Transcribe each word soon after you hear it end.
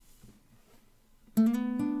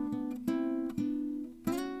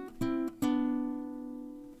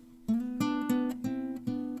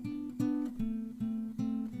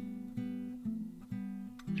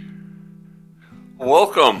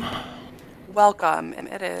Welcome. Welcome.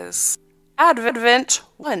 It is Advent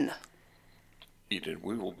 1. Eden,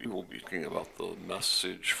 we will be talking about the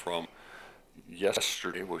message from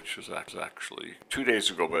yesterday, which was actually 2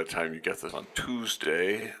 days ago by the time you get this on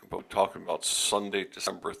Tuesday, but we're talking about Sunday,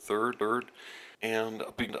 December 3rd, and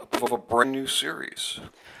a brand new series.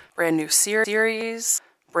 Brand new series,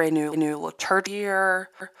 brand new liturgy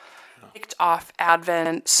year, kicked off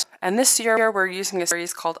Advent. And this year we're using a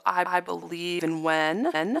series called I Believe in When.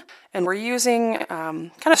 And we're using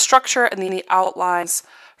kind of structure and the outlines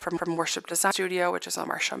from Worship Design Studio, which is on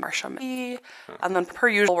Marsha Me. And then per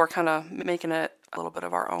usual, we're kind of making it a little bit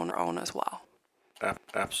of our own as well.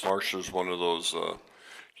 Marsha is one of those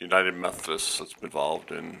United Methodists that's been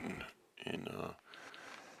involved in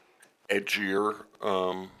edgier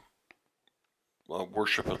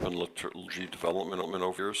worship and liturgy development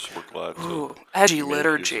over years. We're glad to edgy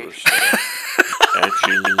liturgy.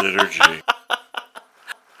 Edgy liturgy.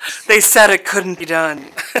 They said it couldn't be done.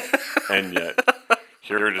 And yet,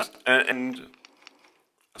 here it is. And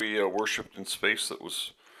we worshipped in space that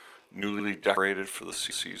was newly decorated for the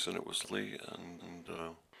season. It was Lee, and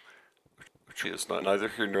which is neither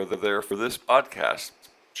here nor there for this podcast.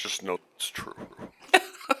 Just know it's true.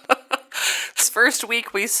 This first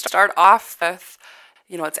week we start off with,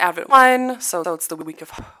 it's Advent 1, so it's the week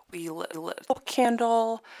of we lit a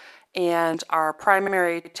candle, and our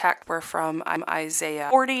primary text were from Isaiah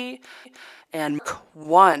 40 and Mark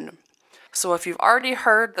 1. So if you've already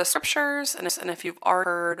heard the scriptures, and if you've already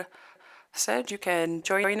heard said, you can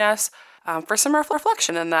join us for some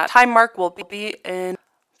reflection, and that time mark will be in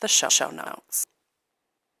the show notes.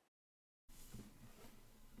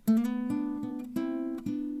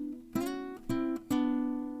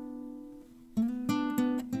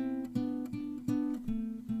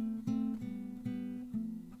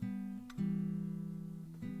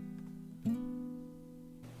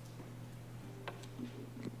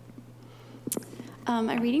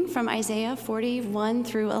 A reading from Isaiah 41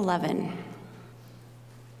 through 11.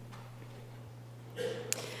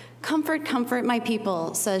 Comfort, comfort my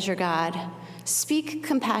people, says your God. Speak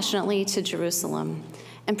compassionately to Jerusalem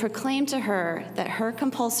and proclaim to her that her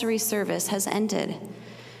compulsory service has ended,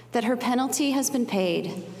 that her penalty has been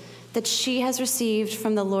paid, that she has received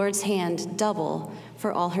from the Lord's hand double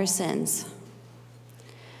for all her sins.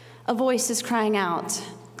 A voice is crying out,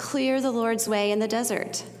 clear the Lord's way in the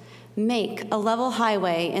desert. Make a level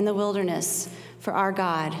highway in the wilderness for our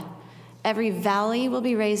God. Every valley will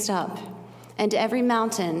be raised up, and every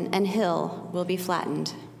mountain and hill will be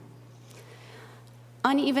flattened.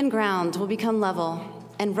 Uneven ground will become level,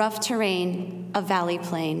 and rough terrain a valley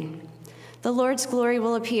plain. The Lord's glory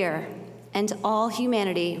will appear, and all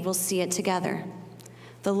humanity will see it together.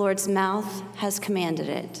 The Lord's mouth has commanded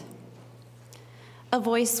it. A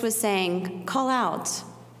voice was saying, call out,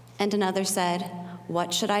 and another said,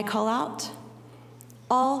 what should I call out?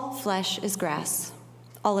 All flesh is grass.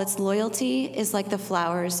 All its loyalty is like the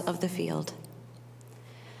flowers of the field.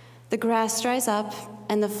 The grass dries up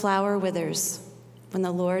and the flower withers when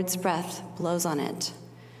the Lord's breath blows on it.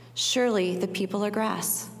 Surely the people are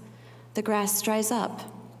grass. The grass dries up,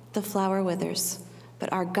 the flower withers,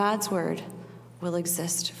 but our God's word will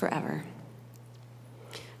exist forever.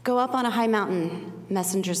 Go up on a high mountain,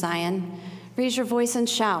 messenger Zion. Raise your voice and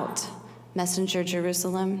shout. Messenger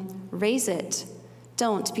Jerusalem, raise it.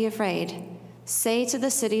 Don't be afraid. Say to the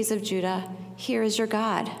cities of Judah, here is your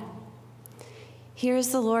God. Here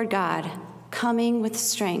is the Lord God, coming with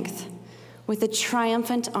strength, with a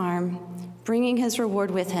triumphant arm, bringing his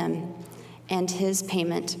reward with him and his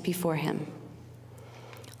payment before him.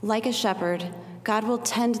 Like a shepherd, God will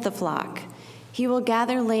tend the flock. He will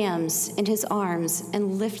gather lambs in his arms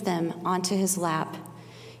and lift them onto his lap.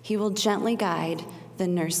 He will gently guide the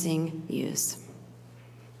nursing ewes.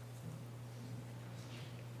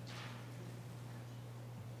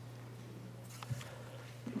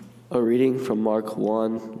 A reading from Mark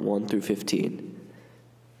 1 through 15.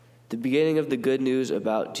 The beginning of the good news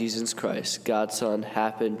about Jesus Christ, God's Son,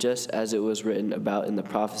 happened just as it was written about in the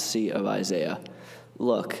prophecy of Isaiah.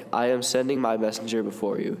 Look, I am sending my messenger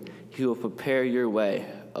before you. He will prepare your way.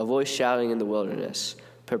 A voice shouting in the wilderness,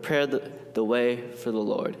 prepare the way for the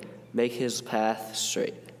Lord. Make his path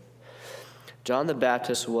straight. John the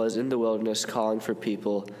Baptist was in the wilderness calling for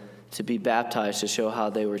people to be baptized to show how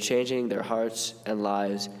they were changing their hearts and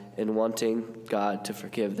lives and wanting God to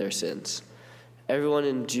forgive their sins. Everyone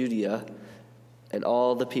in Judea and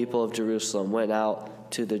all the people of Jerusalem went out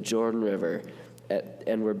to the Jordan River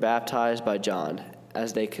and were baptized by John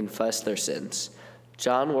as they confessed their sins.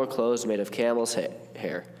 John wore clothes made of camel's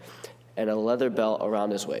hair and a leather belt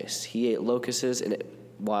around his waist. He ate locusts and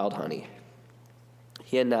wild honey.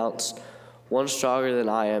 He announced, "One stronger than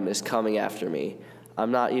I am is coming after me.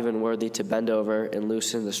 I'm not even worthy to bend over and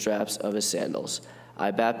loosen the straps of his sandals.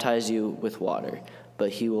 I baptize you with water, but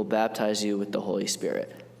he will baptize you with the Holy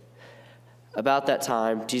Spirit." About that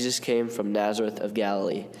time, Jesus came from Nazareth of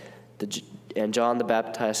Galilee, and John the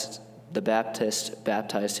Baptist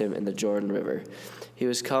baptized him in the Jordan River. He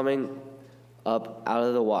was coming up out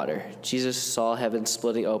of the water. Jesus saw heaven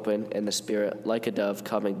splitting open and the Spirit like a dove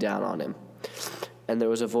coming down on him. And there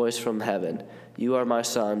was a voice from heaven, "You are my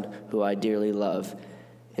Son, who I dearly love."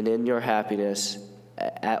 And in your happiness,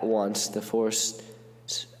 at once the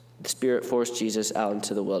Spirit forced Jesus out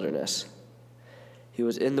into the wilderness. He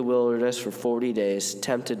was in the wilderness for 40 days,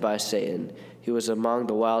 tempted by Satan. He was among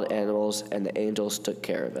the wild animals, and the angels took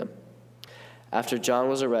care of him. After John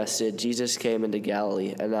was arrested, Jesus came into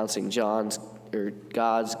Galilee, announcing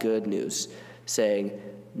God's good news, saying,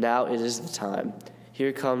 "Now it is the time.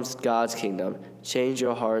 Here comes God's kingdom. Change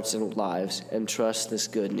your hearts and lives, and trust this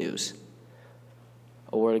good news."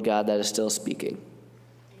 A word of God that is still speaking.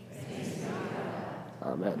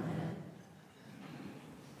 Amen.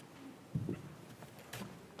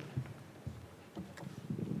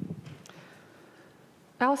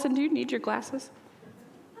 Allison, do you need your glasses?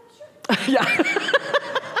 Yeah.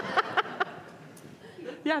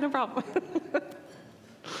 Yeah, no problem.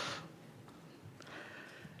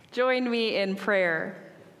 Join me in prayer.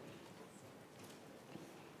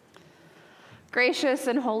 Gracious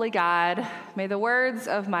and holy God, may the words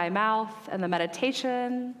of my mouth and the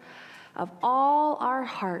meditation of all our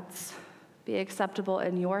hearts be acceptable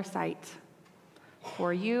in your sight.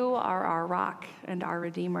 For you are our rock and our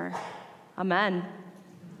Redeemer. Amen.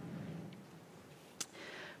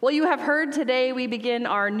 Well, you have heard today we begin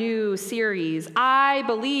our new series, I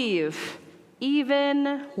Believe,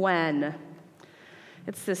 Even When.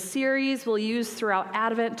 It's the series we'll use throughout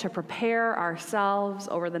Advent to prepare ourselves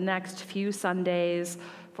over the next few Sundays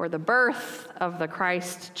for the birth of the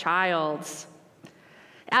Christ child.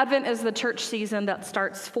 Advent is the church season that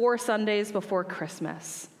starts 4 Sundays before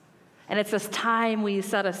Christmas. And it's this time we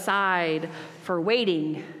set aside for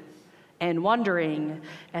waiting and wondering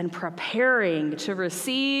and preparing to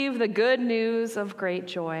receive the good news of great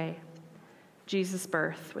joy, Jesus'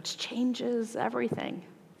 birth, which changes everything.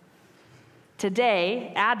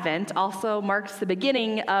 Today, Advent also marks the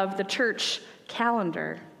beginning of the church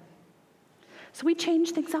calendar. So we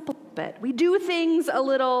change things up a little bit. We do things a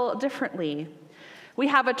little differently. We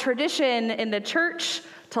have a tradition in the church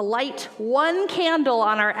to light one candle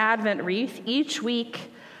on our Advent wreath each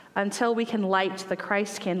week until we can light the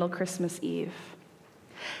Christ candle Christmas Eve.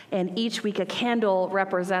 And each week a candle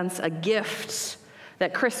represents a gift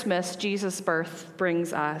that Christmas, Jesus' birth,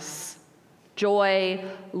 brings us. Joy,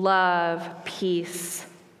 love, peace,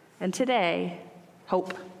 and today,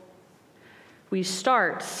 hope. We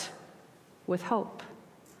start with hope.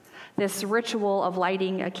 This ritual of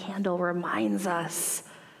lighting a candle reminds us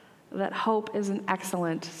that hope is an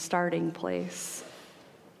excellent starting place.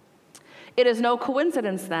 It is no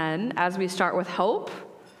coincidence then, as we start with hope,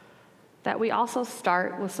 that we also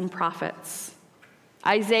start with some prophets,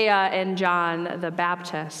 Isaiah and John the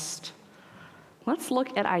Baptist. Let's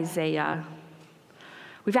look at Isaiah.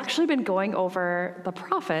 We've actually been going over the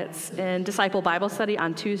prophets in Disciple Bible Study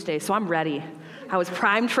on Tuesday, so I'm ready. I was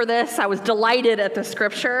primed for this. I was delighted at the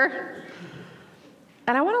scripture.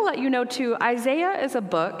 And I want to let you know, too, Isaiah is a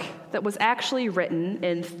book that was actually written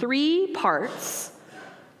in 3 parts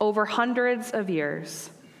over hundreds of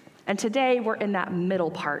years. And today we're in that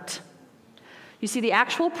middle part. You see, the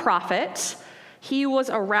actual prophet, he was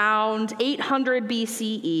around 800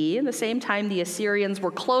 BCE, the same time the Assyrians were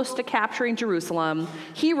close to capturing Jerusalem.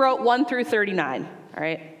 He wrote 1 through 39, all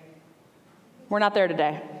right? We're not there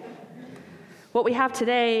today. What we have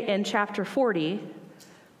today in chapter 40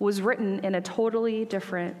 was written in a totally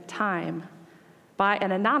different time by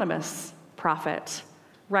an anonymous prophet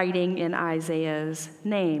writing in Isaiah's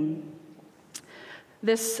name.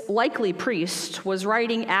 This likely priest was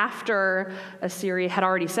writing after Assyria had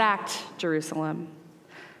already sacked Jerusalem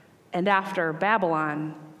and after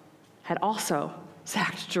Babylon had also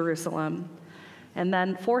sacked Jerusalem and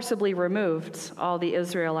then forcibly removed all the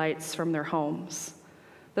Israelites from their homes.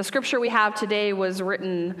 The scripture we have today was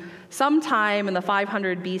written sometime in the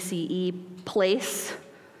 500 BCE place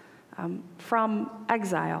from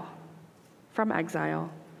exile.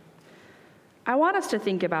 I want us to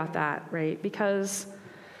think about that, right? Because,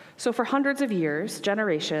 so for hundreds of years,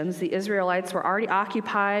 generations, the Israelites were already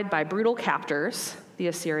occupied by brutal captors, the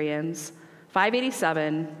Assyrians.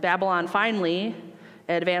 587, Babylon finally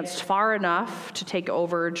advanced far enough to take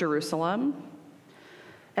over Jerusalem,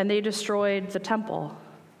 and they destroyed the temple.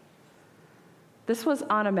 This was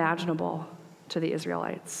unimaginable to the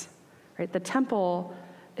Israelites, right? The temple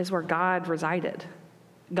is where God resided.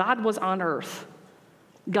 God was on earth.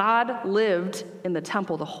 God lived in the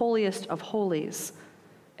temple, the holiest of holies,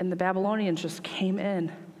 and the Babylonians just came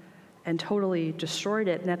in and totally destroyed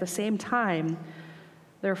it. And at the same time,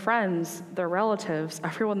 their friends, their relatives,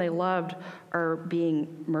 everyone they loved are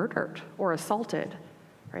being murdered or assaulted,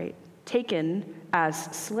 right? Taken as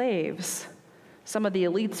slaves. Some of the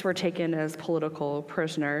elites were taken as political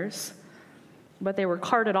prisoners, but they were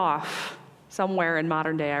carted off somewhere in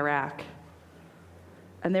modern-day Iraq.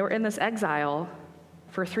 And they were in this exile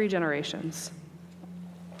for 3 generations.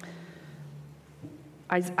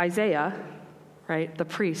 Isaiah, right, the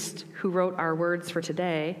priest who wrote our words for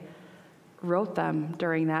today, wrote them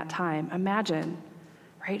during that time. Imagine,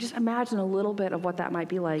 right? Just imagine a little bit of what that might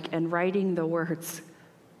be like, and writing the words,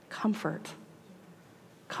 comfort.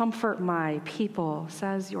 Comfort my people,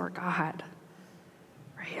 says your God.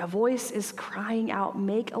 Right? A voice is crying out,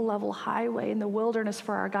 make a level highway in the wilderness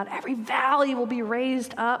for our God. Every valley will be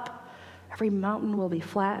raised up. Every mountain will be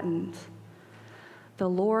flattened. The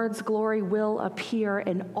Lord's glory will appear,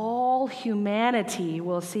 and all humanity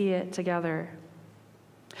will see it together.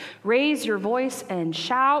 Raise your voice and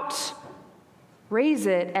shout. Raise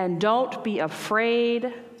it and don't be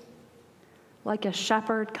afraid. Like a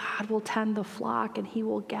shepherd, God will tend the flock, and he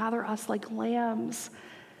will gather us like lambs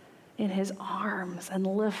in his arms and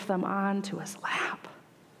lift them onto his lap.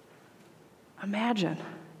 Imagine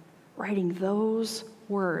writing those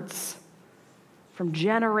words from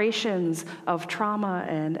generations of trauma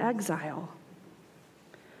and exile.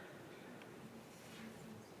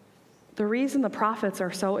 The reason the prophets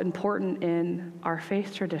are so important in our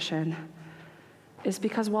faith tradition is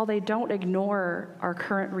because while they don't ignore our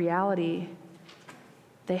current reality,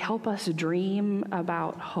 they help us dream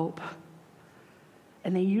about hope.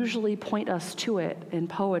 And they usually point us to it in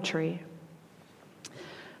poetry.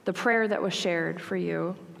 The prayer that was shared for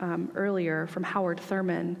you earlier from Howard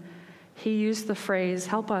Thurman, he used the phrase,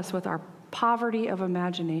 help us with our poverty of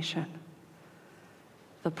imagination.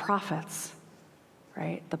 The prophets,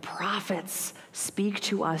 right? The prophets speak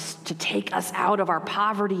to us to take us out of our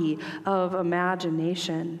poverty of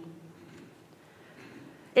imagination.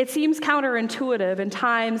 It seems counterintuitive in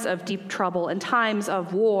times of deep trouble, in times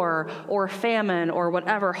of war or famine or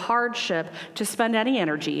whatever hardship, to spend any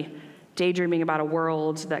energy daydreaming about a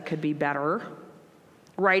world that could be better,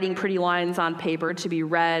 writing pretty lines on paper to be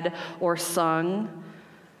read or sung,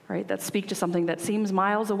 right, that speak to something that seems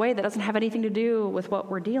miles away, that doesn't have anything to do with what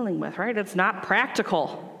we're dealing with, right? It's not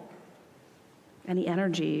practical. Any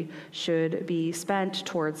energy should be spent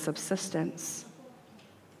towards subsistence.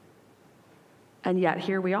 And yet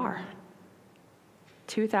here we are,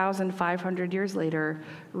 2,500 years later,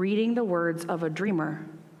 reading the words of a dreamer,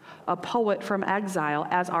 a poet from exile,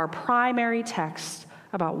 as our primary text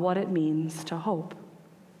about what it means to hope.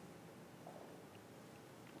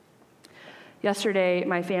 Yesterday,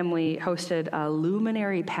 my family hosted a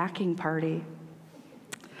luminary packing party.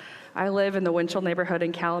 I live in the Winchell neighborhood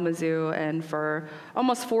in Kalamazoo, and for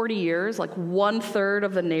almost 40 years, like 1/3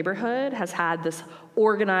 of the neighborhood has had this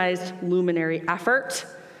organized luminary effort.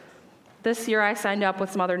 This year, I signed up with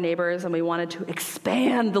some other neighbors, and we wanted to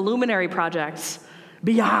expand the luminary project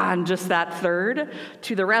beyond just that third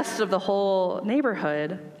to the rest of the whole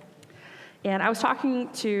neighborhood. And I was talking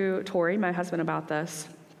to Tori, my husband, about this,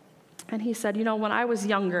 and he said, when I was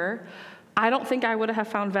younger, I don't think I would have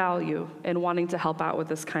found value in wanting to help out with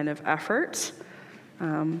this kind of effort. It's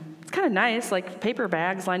kind of nice, like paper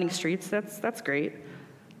bags lining streets, that's great.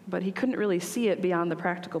 But he couldn't really see it beyond the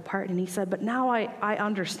practical part. And he said, but now I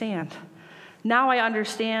understand. Now I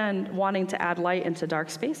understand wanting to add light into dark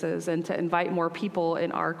spaces and to invite more people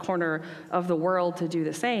in our corner of the world to do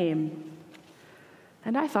the same.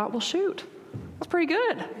 And I thought, well, shoot, that's pretty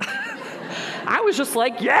good. I was just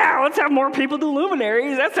like, yeah, let's have more people do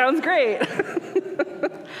luminaries. That sounds great.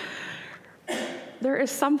 There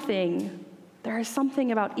is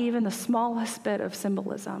something about even the smallest bit of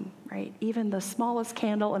symbolism, right? Even the smallest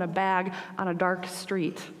candle in a bag on a dark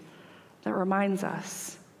street that reminds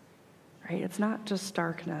us, right? It's not just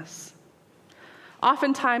darkness.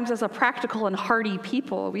 Oftentimes, as a practical and hardy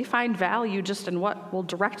people, we find value just in what will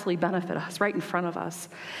directly benefit us right in front of us.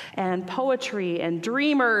 And poetry and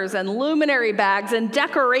dreamers and luminary bags and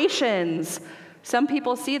decorations, some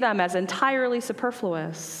people see them as entirely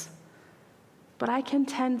superfluous. But I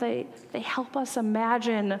contend they help us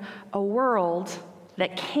imagine a world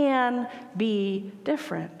that can be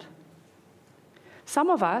different. Some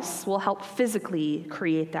of us will help physically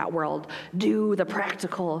create that world, do the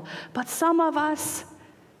practical, but some of us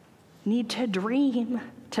need to dream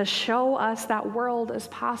to show us that world is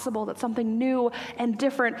possible, that something new and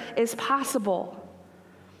different is possible.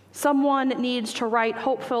 Someone needs to write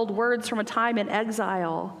hope-filled words from a time in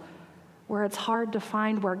exile where it's hard to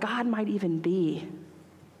find where God might even be.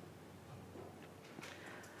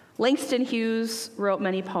 Langston Hughes wrote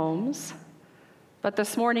many poems, but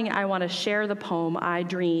this morning I want to share the poem, I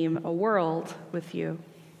Dream a World, with you.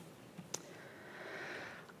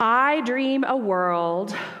 I dream a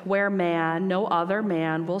world where man, no other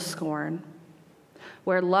man, will scorn,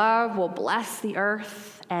 where love will bless the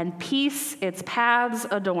earth and peace its paths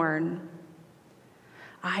adorn.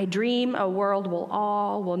 I dream a world where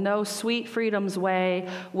all will know sweet freedom's way,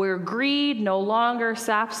 where greed no longer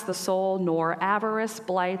saps the soul, nor avarice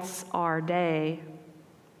blights our day.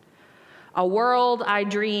 A world I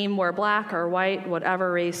dream where black or white,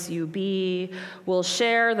 whatever race you be, will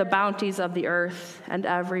share the bounties of the earth and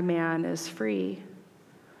every man is free.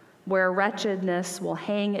 Where wretchedness will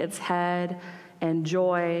hang its head and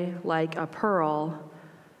joy, like a pearl,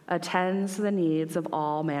 attends the needs of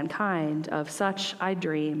all mankind. Of such I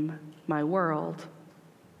dream my world.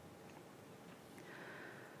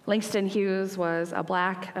 Langston Hughes was a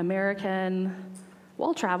Black American,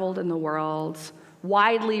 well-traveled in the world,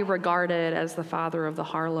 widely regarded as the father of the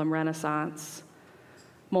Harlem Renaissance.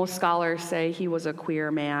 Most scholars say he was a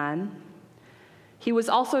queer man. He was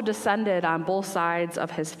also descended on both sides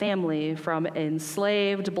of his family from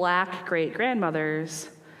enslaved Black great-grandmothers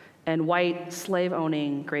and white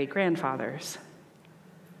slave-owning great-grandfathers.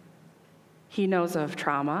 He knows of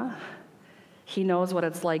trauma. He knows what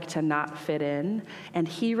it's like to not fit in. And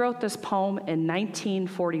he wrote this poem in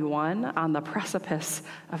 1941 on the precipice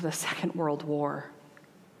of the Second World War.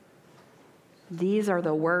 These are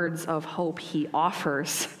the words of hope he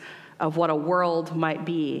offers of what a world might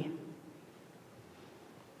be.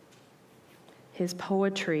 His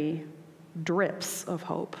poetry drips of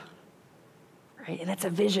hope, right? And it's a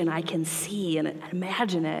vision I can see and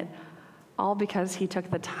imagine it, all because he took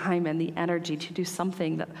the time and the energy to do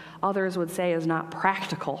something that others would say is not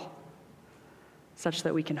practical, such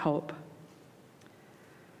that we can hope.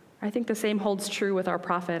 I think the same holds true with our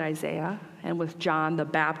prophet Isaiah and with John the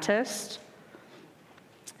Baptist.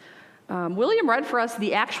 William read for us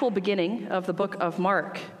the actual beginning of the book of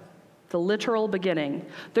Mark, the literal beginning.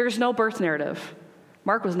 There's no birth narrative.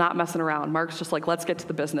 Mark was not messing around. Mark's just like, let's get to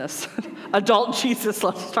the business. Adult Jesus,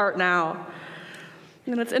 let's start now.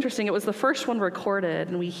 And it's interesting, it was the first one recorded,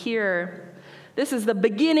 and we hear, this is the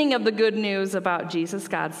beginning of the good news about Jesus,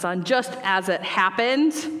 God's Son, just as it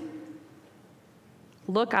happened.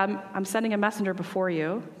 Look, I'm sending a messenger before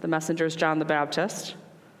you. The messenger is John the Baptist.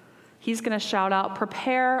 He's going to shout out,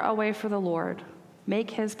 prepare a way for the Lord. Make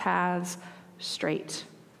his paths straight.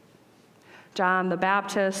 John the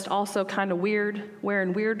Baptist, also kind of weird,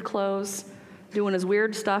 wearing weird clothes, doing his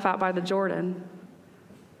weird stuff out by the Jordan,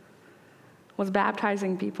 was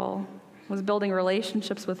baptizing people, was building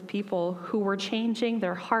relationships with people who were changing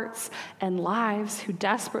their hearts and lives, who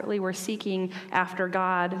desperately were seeking after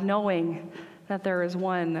God, knowing that there is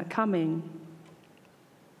one coming.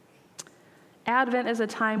 Advent is a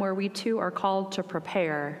time where we too are called to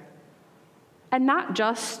prepare, and not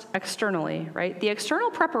just externally, right? The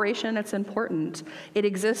external preparation, it's important. It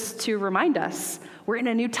exists to remind us we're in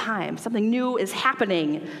a new time. Something new is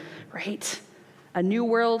happening, right? A new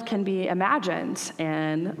world can be imagined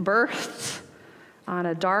and birthed on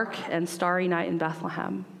a dark and starry night in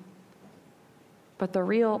Bethlehem. But the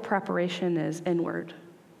real preparation is inward.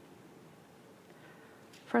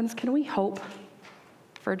 Friends, can we hope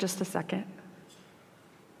for just a second?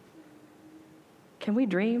 Can we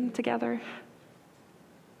dream together?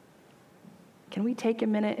 Can we take a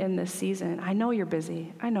minute in this season? I know you're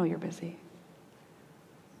busy. I know you're busy.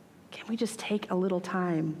 Can we just take a little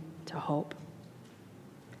time to hope?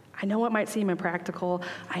 I know it might seem impractical.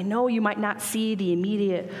 I know you might not see the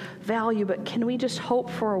immediate value, but can we just hope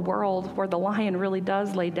for a world where the lion really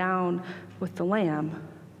does lay down with the lamb?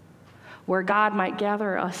 Where God might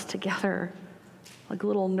gather us together like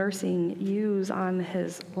little nursing ewes on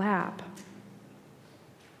his lap.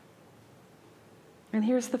 And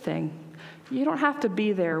here's the thing. You don't have to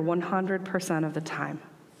be there 100% of the time.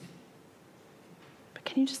 But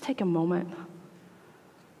can you just take a moment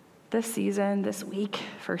this season, this week,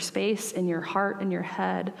 for space in your heart and your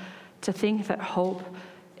head to think that hope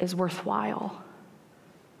is worthwhile?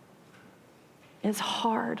 It's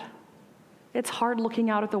hard. It's hard looking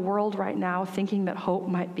out at the world right now thinking that hope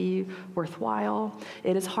might be worthwhile.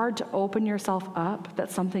 It is hard to open yourself up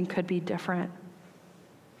that something could be different.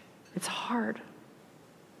 It's hard.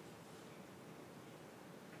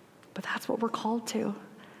 But that's what we're called to.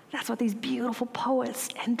 That's what these beautiful poets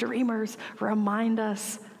and dreamers remind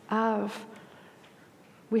us of.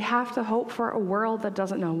 We have to hope for a world that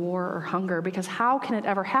doesn't know war or hunger, because how can it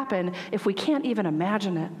ever happen if we can't even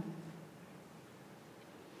imagine it?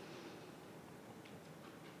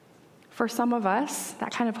 For some of us,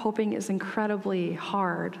 that kind of hoping is incredibly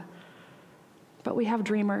hard. But we have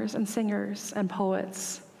dreamers and singers and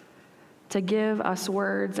poets to give us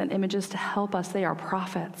words and images to help us. They are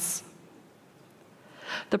prophets.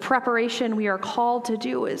 The preparation we are called to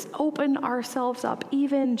do is open ourselves up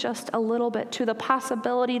even just a little bit to the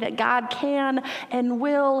possibility that God can and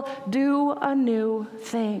will do a new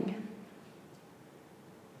thing.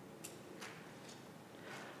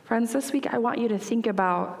 Friends, this week I want you to think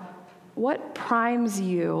about what primes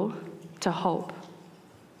you to hope.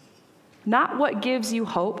 Not what gives you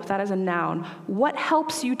hope, that is a noun. What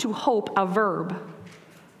helps you to hope, a verb,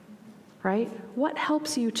 right? What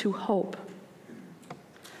helps you to hope?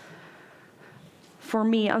 For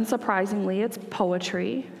me, unsurprisingly, it's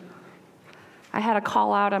poetry. I had a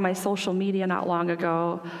call out on my social media not long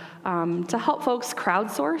ago to help folks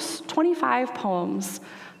crowdsource 25 poems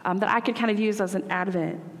that I could kind of use as an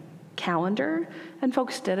Advent calendar, and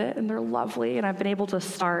folks did it, and they're lovely, and I've been able to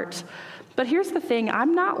start. But here's the thing,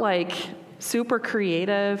 I'm not like super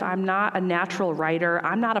creative, I'm not a natural writer,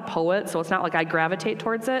 I'm not a poet, so it's not like I gravitate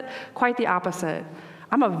towards it. Quite the opposite.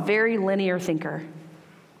 I'm a very linear thinker.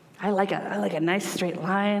 I like a nice straight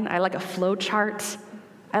line. I like a flow chart.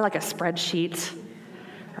 I like a spreadsheet.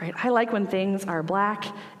 Right? I like when things are black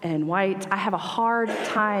and white. I have a hard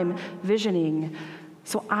time visioning,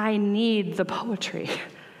 so I need the poetry.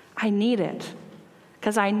 I need it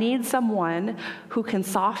because I need someone who can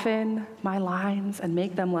soften my lines and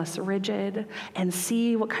make them less rigid and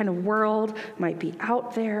see what kind of world might be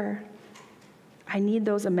out there. I need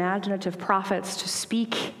those imaginative prophets to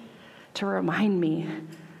speak, to remind me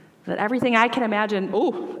that everything I can imagine,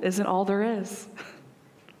 isn't all there is.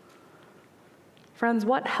 Friends,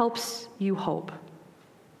 what helps you hope?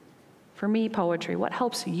 For me, poetry. What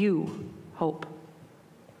helps you hope?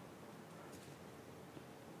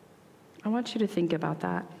 I want you to think about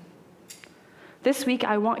that. This week,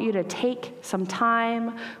 I want you to take some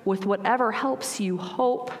time with whatever helps you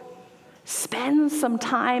hope. Spend some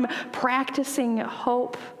time practicing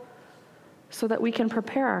hope so that we can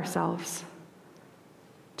prepare ourselves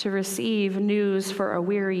to receive news for a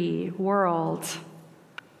weary world.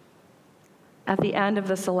 At the end of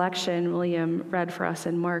the selection William read for us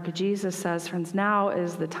in Mark, Jesus says, friends, now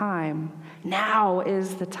is the time. Now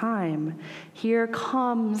is the time. Here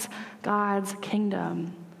comes God's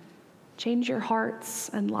kingdom. Change your hearts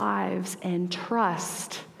and lives and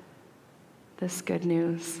trust this good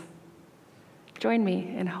news. Join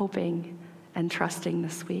me in hoping and trusting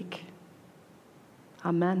this week.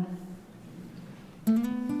 Amen.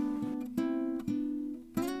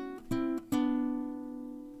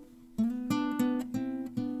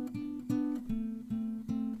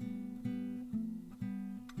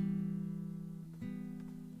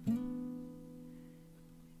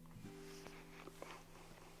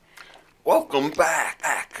 Welcome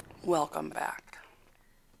back. Welcome back.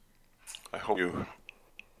 I hope you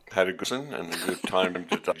had a good listen and a good time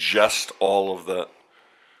to digest all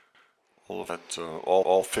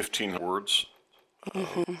 15 words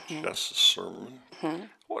of Jess's sermon. Mm-hmm.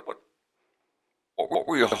 What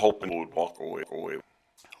were you hoping would walk away?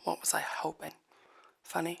 What was I hoping?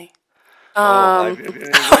 Funny. I didn't think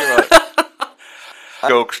about it.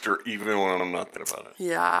 Jokester even when I'm not thinking about it.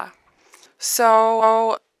 Yeah.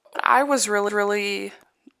 So I was really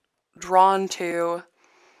drawn to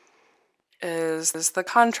is the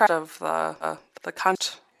contrast of the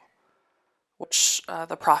context which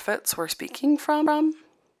the prophets were speaking from,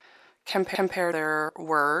 compare their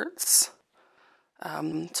words.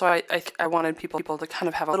 So I wanted people to kind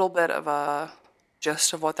of have a little bit of a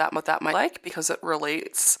gist of what that might like, because it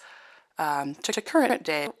relates to current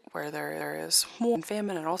day where there is war and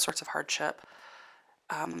famine and all sorts of hardship.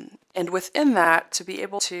 And within that, to be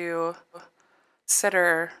able to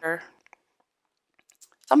consider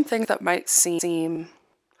some things that might seem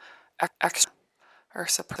extra or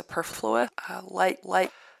superfluous, like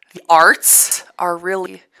the arts are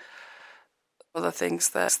really the things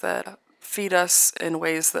that feed us in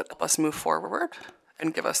ways that help us move forward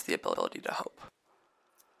and give us the ability to hope.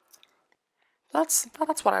 That's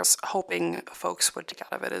what I was hoping folks would take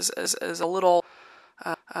out of it is a little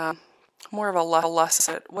more of a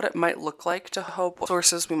lesson at what it might look like to hope, what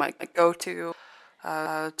sources we might go to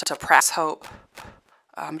practice hope,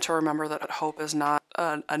 to remember that hope is not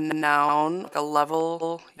a noun, like a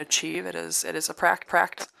level you achieve. It is a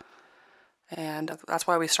practice, And that's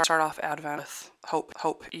why we start off Advent with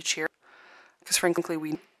hope each year. Because frankly,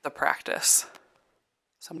 we need the practice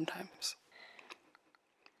sometimes.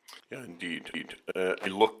 Yeah, indeed. You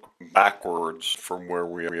look backwards from where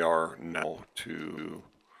we are now to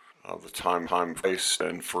the time placed,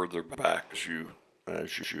 and further back as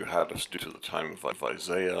you had us do to the time of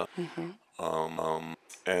Isaiah,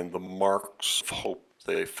 and the marks of hope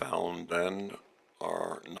they found then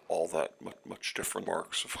are not all that much different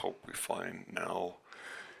marks of hope we find now.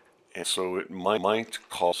 And so it might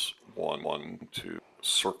cause one to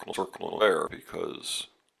circle there, because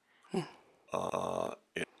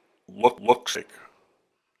it looks like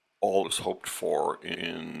all is hoped for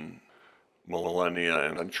in millennia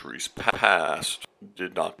and centuries past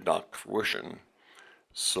did not fruition.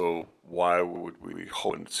 So why would we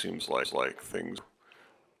hope? And it seems like things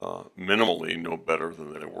minimally no better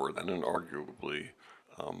than they were then, and arguably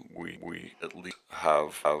we at least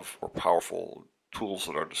have more powerful tools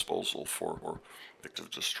at our disposal for the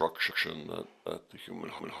destruction that the human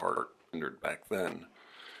heart entered back then.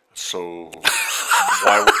 So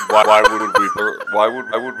why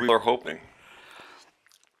would we are hoping?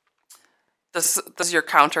 This is your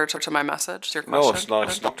counter to my message. Your question? No, it's not.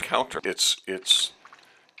 It's not counter. It's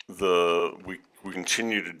we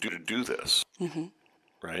continue to do this,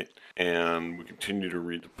 right? And we continue to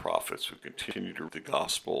read the prophets. We continue to read the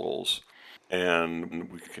Gospels,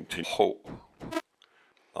 and we continue to hope.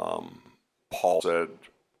 Paul said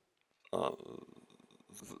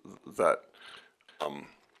that.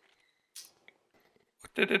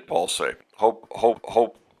 What did Paul say? Hope.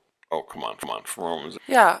 Oh, come on, from Romans.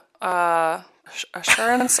 Yeah.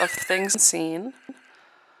 Assurance of things seen.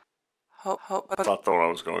 Hope. But That's not the one I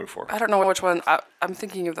was going for. I don't know which one. I'm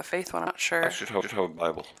thinking of the faith one. I'm not sure. I should have a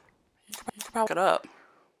Bible. You could probably look it up.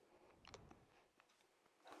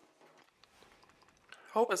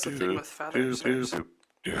 Hope is the thing with feathers.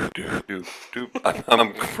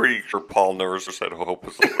 I'm pretty sure Paul never said hope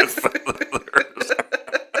is with feathers.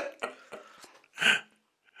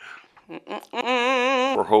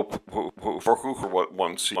 For hope, for what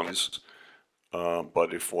one sees,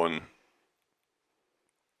 but if one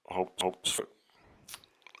hopes for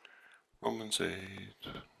Romans 8.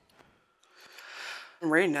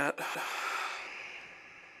 I'm reading it.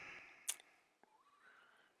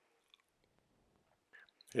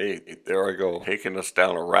 Hey, there I go, taking us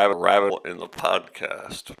down a rabbit in the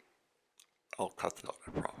podcast. I'll cut this out,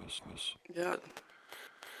 I promise. Yeah.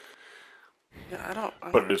 Yeah, I don't.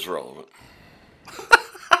 But it is relevant.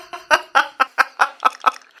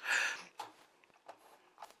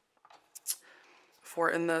 For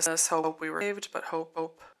in this hope we were saved, but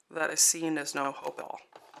hope that is seen is no hope at all.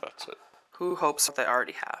 That's it. Who hopes what they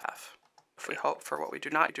already have? If we hope for what we do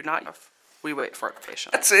not have, we wait for it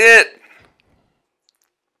patiently. That's it.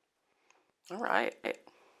 All right.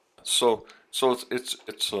 So it's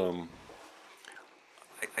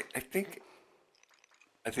I think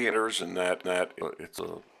there's in that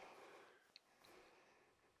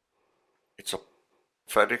it's a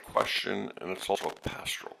prophetic question, and it's also a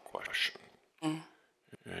pastoral question,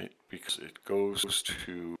 right? Because it goes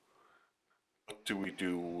to what do we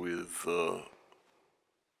do with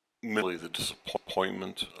minimally the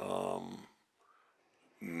disappointment,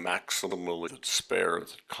 maximally the despair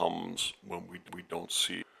that comes when we don't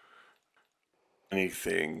see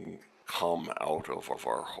anything come out of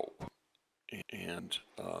our hope. And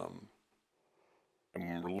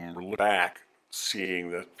when we're looking back,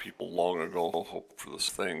 seeing that people long ago hoped for these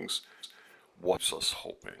things, what's us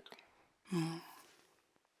hoping?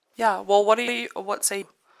 Yeah. Well, what say you?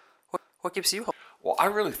 What gives you hope? Well, I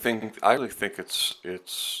really think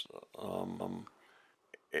it's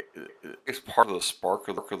part of the spark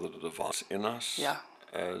of the divine in us. Yeah.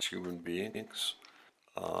 As human beings.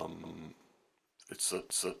 It's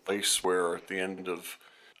a place where at the end of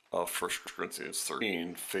 1 Corinthians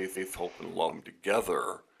 13, faith, hope, and love come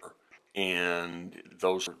together, and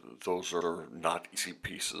those are not easy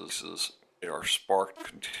pieces. They are sparked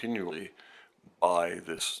continually by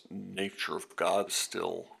this nature of God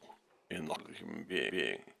still in the human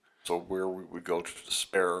being. So where we would go to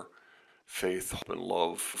despair, faith, hope, and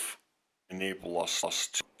love enable us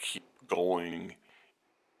to keep going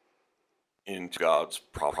into God's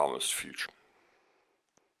promised future.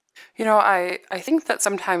 You know, I think that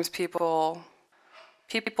sometimes people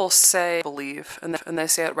say believe, and they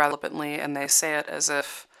say it relevantly, and they say it as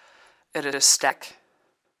if it is stuck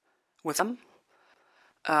with them.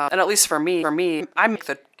 And at least for me, I make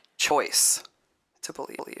the choice to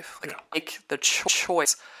believe. Like, I make the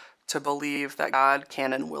choice to believe that God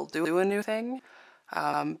can and will do a new thing,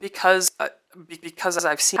 because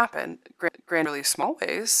I've seen it happen, granted, really small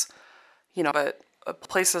ways. but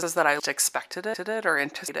places that I expected it or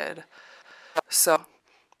anticipated. So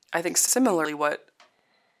I think similarly what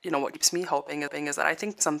keeps me hoping is that I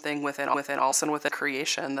think something within us and within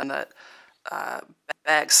creation then that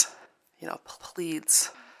begs,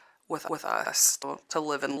 pleads with us to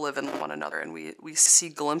live in one another, and we see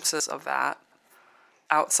glimpses of that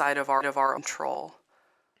outside of our control.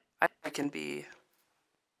 I can be,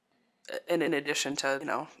 in addition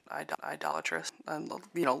to idolatrous and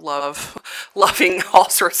loving all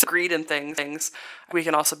sorts of greed and things, we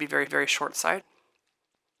can also be very very short-sighted.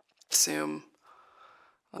 Assume,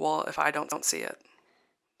 well, if I don't see it,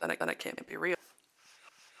 then it can't be real.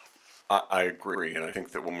 I agree, and I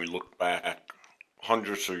think that when we look back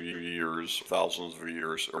hundreds of years, thousands of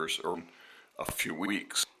years, or a few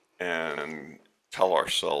weeks, and tell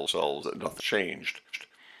ourselves that nothing changed,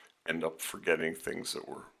 end up forgetting things that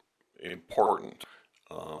were important.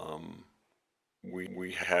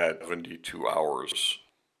 We had 72 hours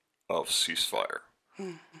of ceasefire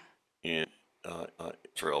in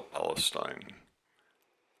Israel Palestine.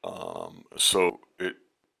 So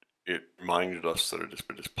it reminded us that it is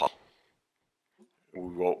possible.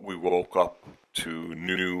 We woke up to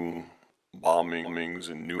new bombings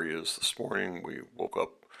in new areas this morning. We woke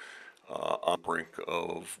up on the brink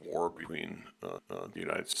of war between the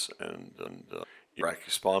United States and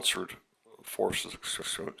Iraqi-sponsored forces,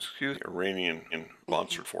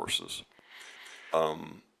 Iranian-sponsored forces,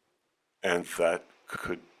 and that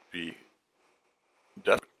could be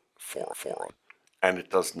death for us. And it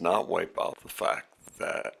does not wipe out the fact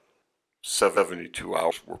that 72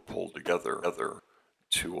 hours were pulled together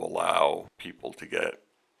to allow people to get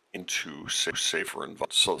into safer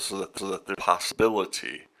environments, so that the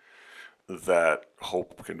possibility that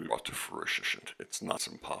hope can be brought to fruition. It's not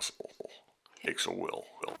impossible. It takes a will.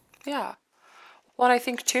 Yeah. Well, and I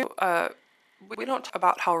think too, we don't talk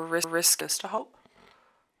about how risk is to hope.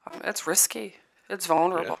 It's risky. It's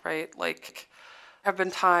vulnerable, right? Like, there have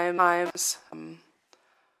been times,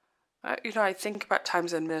 I think about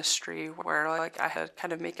times in ministry where like I had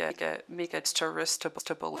kind of make it to risk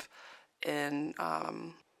to believe in,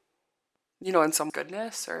 in some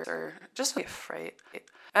goodness or just life, right?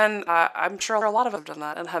 And I'm sure a lot of us have done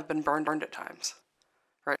that and have been burned at times,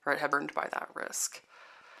 right? Have burned by that risk.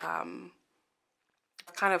 Kind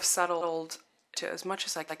of settled to as much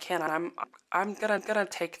as I can, and I'm gonna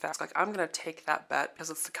take that. Like, I'm gonna take that bet because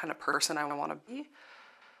it's the kind of person I want to be.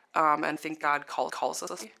 And I think God calls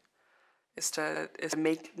us is to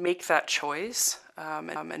make that choice,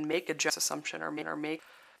 and make a just assumption or make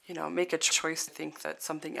a choice to think that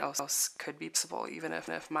something else could be possible, even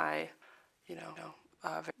if my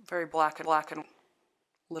very black and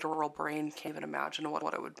literal brain can't even imagine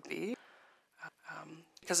what it would be,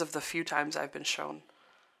 because of the few times I've been shown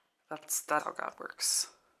that's how God works.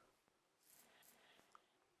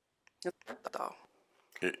 Though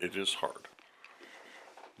It is hard.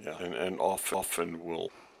 Yeah, and often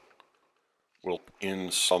will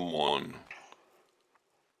in someone,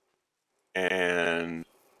 and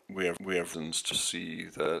we have reasons to see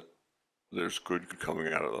that there's good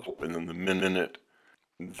coming out of the hope, and then the minute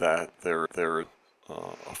that there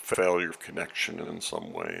a failure of connection in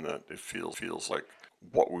some way, and that it feels like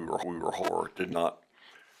what we were hoping for did not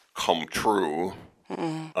come true,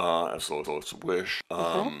 as though it's a wish.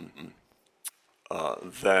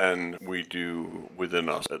 Then we do within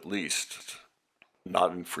us, at least,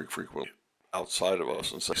 not infrequently outside of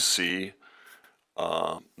us, and say, see,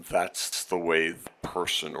 that's the way the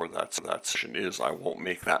person or that situation is. I won't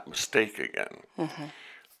make that mistake again.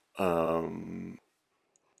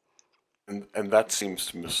 And that seems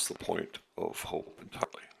to miss the point of hope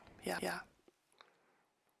entirely. yeah.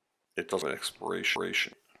 It doesn't have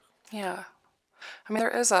expiration. Yeah. I mean,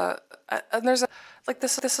 there's a like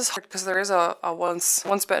this is hard because there is a once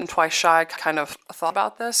bitten twice shy kind of thought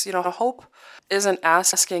about this. Hope isn't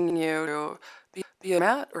asking you to be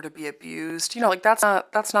met or to be abused. Like that's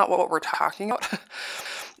not what we're talking about.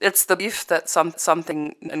 It's the belief that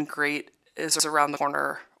something and great is around the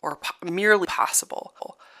corner or merely possible.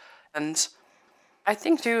 And I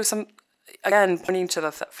think too, again, pointing to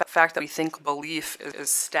the fact that we think belief is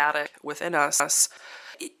static within us.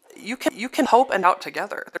 You can hope and doubt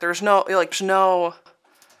together. There's nothing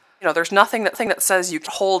that says you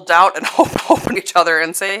can hold doubt and hope in each other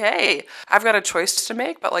and say, hey, I've got a choice to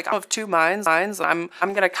make, but like I have two minds. I'm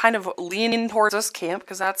gonna kind of lean towards this camp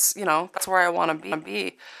because that's where I want to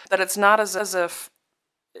be. That it's not as if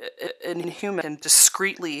an human can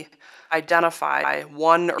discreetly identify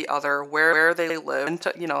one or the other where they live, and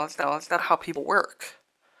that's not how people work.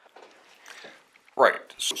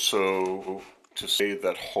 Right. So to say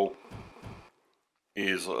that hope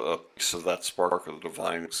is a piece of that spark of the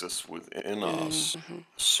divine exists within us,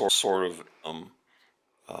 sort of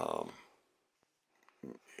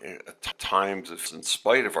at times, it's in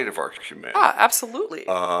spite of our humanity. Absolutely.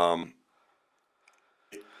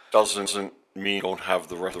 Doesn't mean you don't have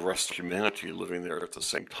the rest of humanity living there at the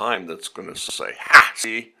same time that's going to say, ha,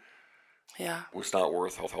 see, Yeah. it was not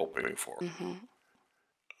worth hoping for.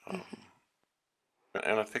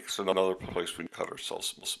 And I think it's another place we can cut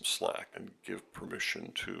ourselves some slack and give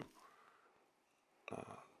permission to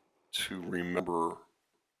remember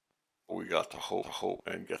we got to hope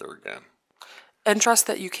and get there again. And trust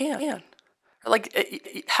that you can. Like,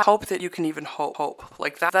 hope that you can even hope.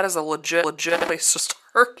 Like, that is a legit place to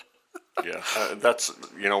start. Yeah, that's,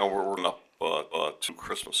 we're up to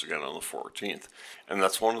Christmas again on the 14th, and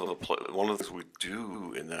that's one of the things we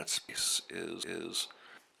do in that space is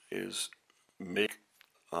make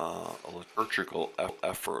a liturgical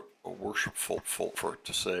effort, a worshipful effort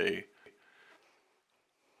to say,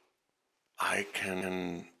 I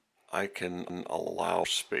can allow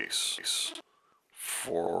space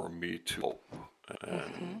for me to hope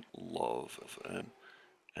and love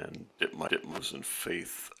and dip my toes in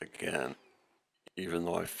faith again, even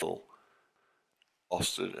though I feel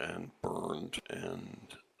busted and burned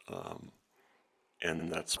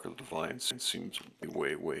and that's the divine seems to be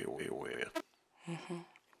way away.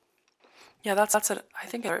 Yeah, that's I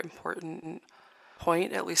think a very important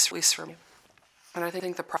point, at least for me. And I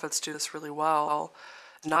think the prophets do this really well.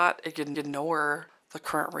 Not ignore the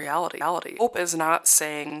current reality. Hope is not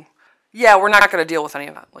saying, yeah, we're not going to deal with any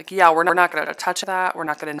of that. Like, yeah, we're not going to touch that. We're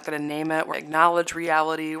not going to name it. We're going to acknowledge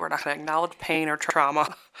reality. We're not going to acknowledge pain or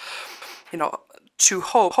trauma. To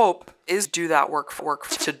hope is do that work,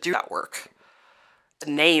 to do that work.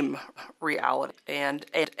 Name reality and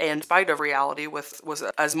in spite of reality was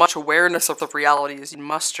as much awareness of the reality as you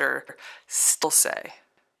muster, still say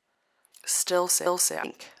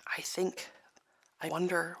I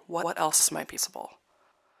wonder what else might be possible.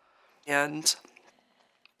 And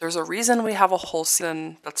there's a reason we have a whole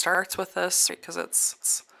season that starts with this, because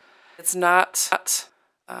it's not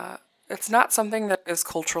something that is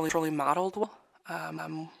culturally modeled.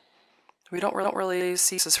 We don't really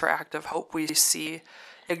see this for active hope. We see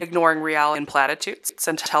ignoring reality and platitudes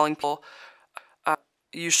and telling people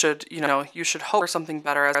you should hope for something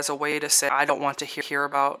better as a way to say, I don't want to hear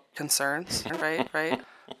about concerns, right?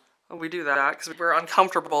 We do that because we're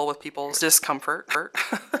uncomfortable with people's discomfort.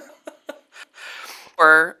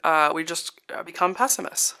 Or we just become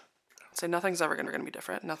pessimists. Say nothing's ever going to be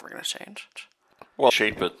different, nothing's going to change. Well,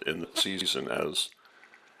 shape it in the season as,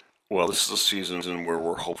 well, this is a season where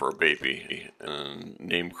we're hoping for a baby and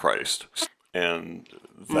name Christ. And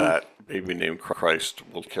that baby named Christ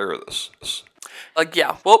will carry this. Like,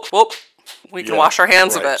 yeah, whoop. We can wash our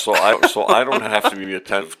hands of it. So I don't have to be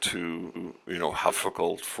attentive to, how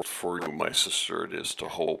difficult for you, my sister, it is to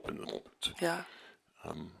hope in the moment. Yeah.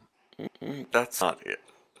 That's not it.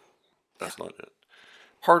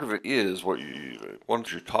 Part of it is what you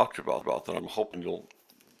talked about that I'm hoping you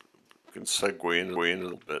can segue into a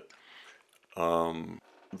little bit.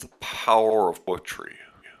 The power of poetry.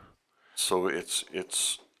 So it's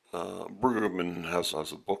Brueggemann has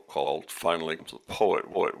a book called Finally Comes the Poet,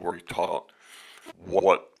 where he taught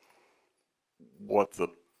what the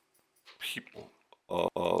people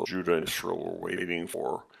of Judah and Israel were waiting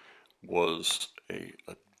for was a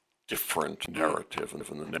different narrative,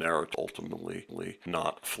 and the narrative ultimately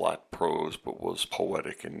not flat prose, but was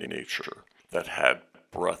poetic in nature, that had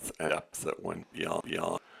breadth and depth that went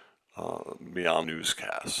beyond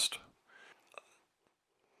newscast.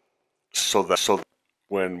 So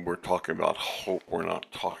when we're talking about hope, we're not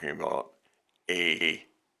talking about a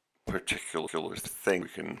particular thing we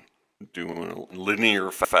can do in a linear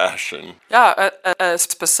fashion. Yeah, a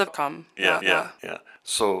specific Yeah.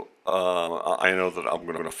 So I know that I'm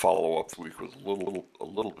going to follow up the week with a little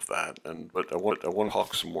of that, but I want to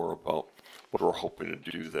talk some more about what we're hoping to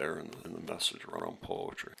do there in the message around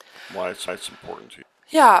poetry, why it's important to you.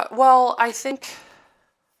 Yeah, well, I think,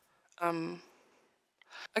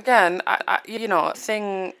 again,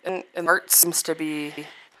 thing in art seems to be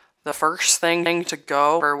the first thing to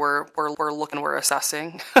go, where we're looking, we're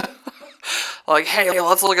assessing. Like, hey,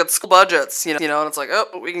 let's look at school budgets, and it's like,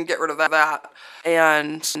 oh, we can get rid of that.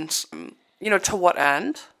 And, to what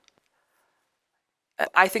end?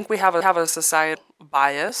 I think we have a societal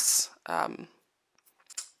bias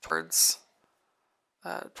towards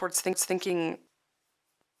thinking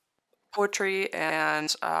poetry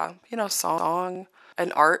and, song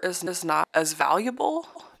and art is not as valuable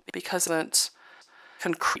because it doesn't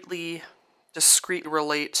concretely, discretely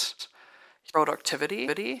relate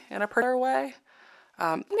productivity in a particular way.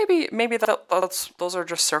 Maybe those are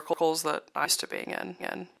just circles that I'm used to being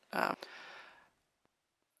in.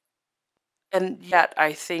 And yet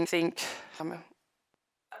I think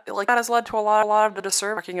like that has led to a lot of the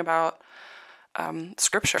discern talking about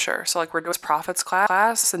scripture. So like we're doing this prophets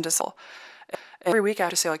class, and just every week I have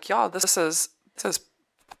to say like, y'all, this is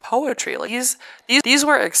poetry. Like these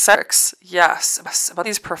were eccentrics, yes, but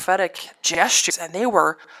these prophetic gestures, and they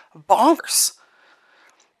were bonkers.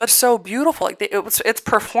 But so beautiful. Like it's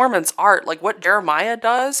performance art. Like what Jeremiah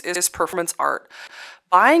does is performance art.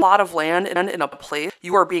 Buying a lot of land in a place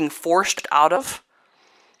you are being forced out of,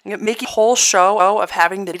 making a whole show of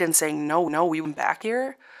having the deed and saying, no, we went back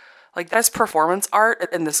here. Like that's performance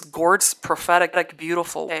art in this gorgeous, prophetic,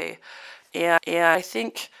 beautiful way. And I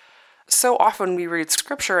think so often we read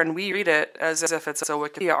scripture and we read it as if it's a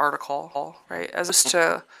Wikipedia article, right? As opposed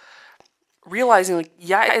to realizing, like,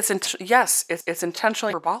 it's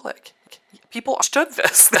intentionally hyperbolic. People understood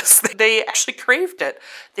this. They actually craved it.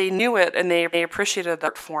 They knew it, and they appreciated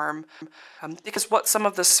that form. Because what some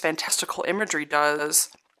of this fantastical imagery does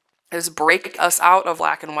is break us out of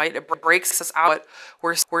black and white. It breaks us out.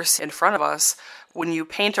 We're in front of us. When you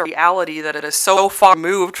paint a reality that it is so far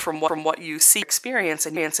removed from what you see, experience,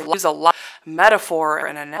 and use a lot of metaphor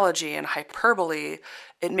and analogy and hyperbole,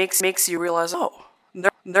 it makes you realize, oh,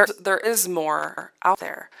 there is more out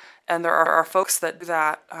there. And there are folks that do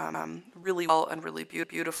that really well and really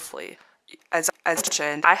beautifully. As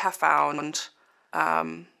mentioned, I have found that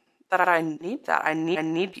I need that. I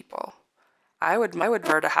need people. I would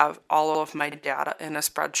prefer to have all of my data in a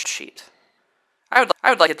spreadsheet. I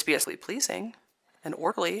would like it to be aesthetically pleasing and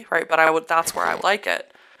orderly, right? But that's where I would like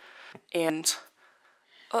it. And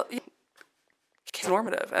it's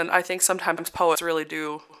normative. And I think sometimes poets really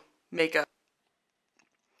do make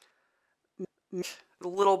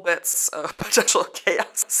little bits of potential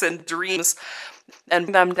chaos and dreams and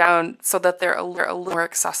bring them down so that they're a little more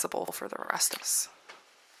accessible for the rest of us.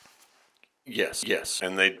 Yes,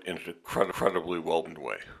 and they in an incredibly well-done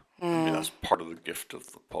way. I mean, that's part of the gift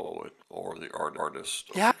of the poet or the artist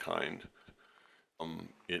of the kind.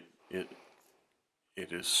 It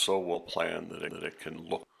is so well planned that it can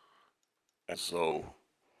look as though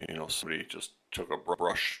somebody just took a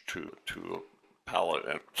brush to a palette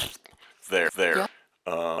and there. Yeah.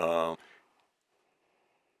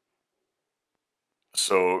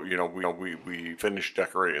 So we finished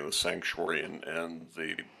decorating the sanctuary, and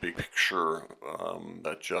the big picture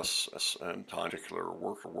that Jess and Tom in particular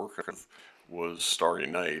work with was Starry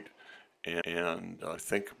Night, and I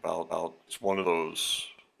think about it's one of those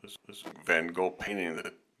this Van Gogh painting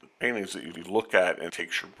that the paintings that you look at and it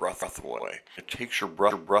takes your breath away. It takes your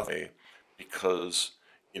breath away because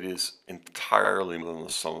it is entirely within the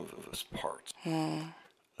sum of its parts.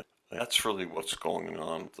 That's really what's going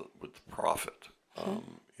on with the prophet.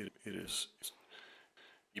 It is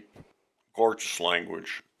gorgeous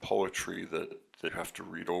language, poetry that you have to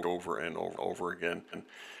read over and over again, and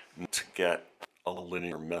not to get a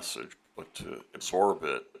linear message, but to absorb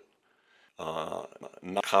it,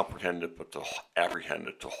 not comprehend it, but to apprehend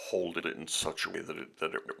it, to hold it in such a way that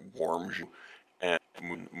it warms you and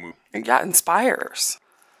move. Yeah, inspires.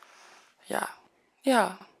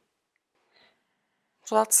 Yeah.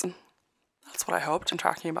 So that's what I hoped in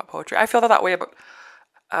talking about poetry. I feel that way about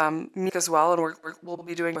music as well, and we'll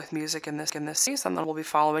be doing with music in this season. Then we'll be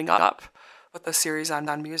following up with the series on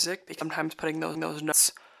music, sometimes putting those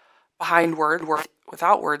notes behind word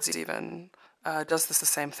without words even does the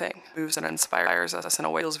same thing. Moves and inspires us in a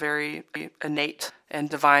way that feels very innate and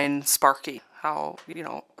divine, sparky. How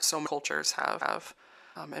so many cultures have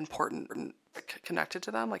important connected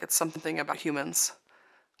to them. Like it's something about humans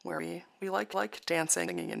where we like dancing,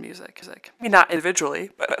 singing, and music. Maybe not individually,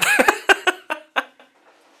 but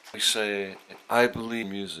we say, I believe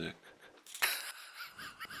in music.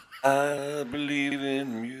 I believe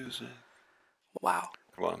in music. Wow.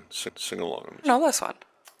 Come on, sing along. No, this one.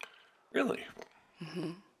 Really?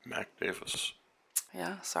 Mm-hmm. Mac Davis.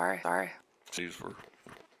 Yeah, sorry. These were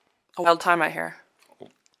a wild time, I hear.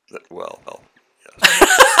 Well, yes.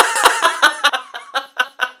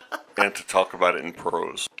 And to talk about it in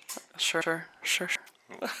prose. Sure.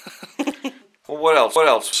 Well, what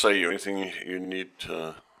else say you? Anything you need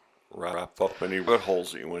to wrap up? Any red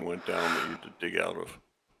holes that you went down that you had to dig out of?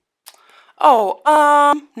 Oh,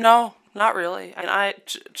 no, not really. I mean,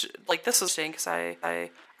 like this is interesting because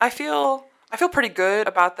I feel pretty good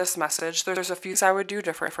about this message. There's a few things I would do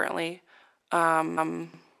differently, but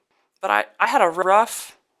I had a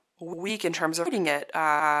rough week in terms of reading it.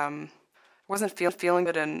 Wasn't feeling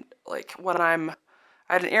good, and like I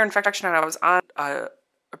had an ear infection and I was on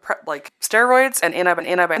like steroids and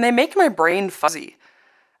antibiotics, and they make my brain fuzzy.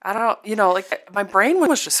 I don't, like my brain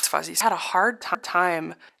was just fuzzy. I had a hard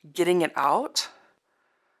time getting it out,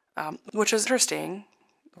 which is interesting.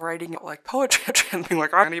 Writing it like poetry and being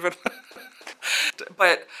like, I don't even.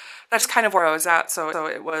 But that's kind of where I was at. So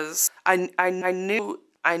it was. I knew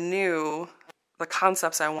the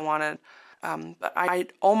concepts I wanted, but I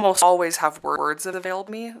almost always have words that availed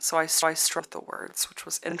me. So I struggled with the words, which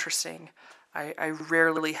was interesting. I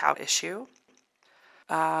rarely have issue.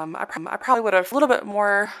 I probably would have a little bit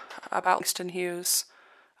more about Langston Hughes.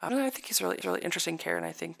 I think he's a really interesting character, and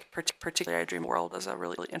I think particularly I Dream World is a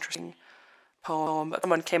really interesting poem. But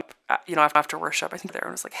someone came up, after worship, I think there,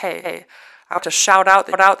 and was like, hey, I have to shout out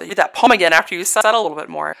that you did that poem again after you said a little bit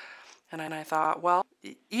more. And I thought, well,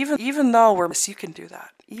 even though we're you can do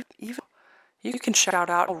that. Even you can shout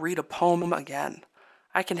out, I'll read a poem again.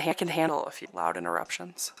 I can handle a few loud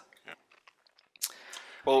interruptions.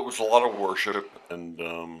 Well, it was a lot of worship, and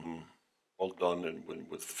well done, and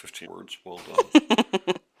with 15 words, well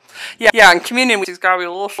done. Yeah, and communion has got to be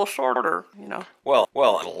a little shorter, Well,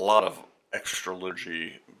 and a lot of extra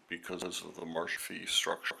liturgy because of the march fee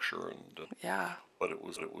structure, and yeah. But it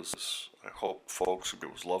was. I hope folks, it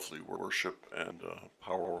was lovely worship and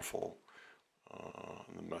powerful.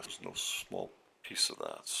 And the mess was no small piece of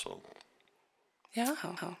that. So Yeah.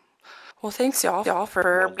 Well, thanks y'all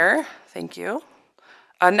for there. Thank you.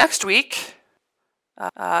 Next week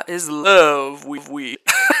is Love Week.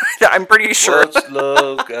 I'm pretty sure. what's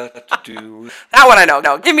love got to do with? That one I know.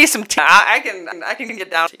 No, give me some time. I can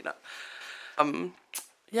get down to.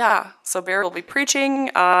 Yeah. So Barry will be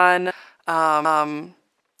preaching on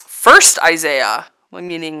first Isaiah,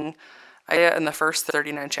 meaning Isaiah in the first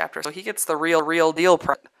 39 chapters. So he gets the real deal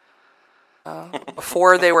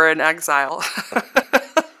before they were in exile.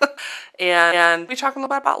 And we talking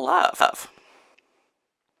about love.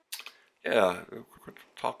 Yeah, we're going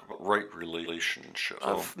to talk about right relationship.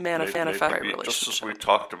 Of manifest right relationship. Just as we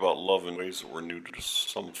talked about love in ways that were new to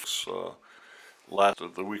some folks,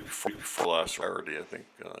 the week before last Saturday, I think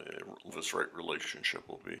this right relationship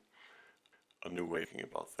will be a new way of thinking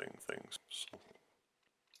about things. So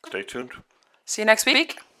stay tuned. See you next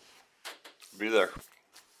week. Be there.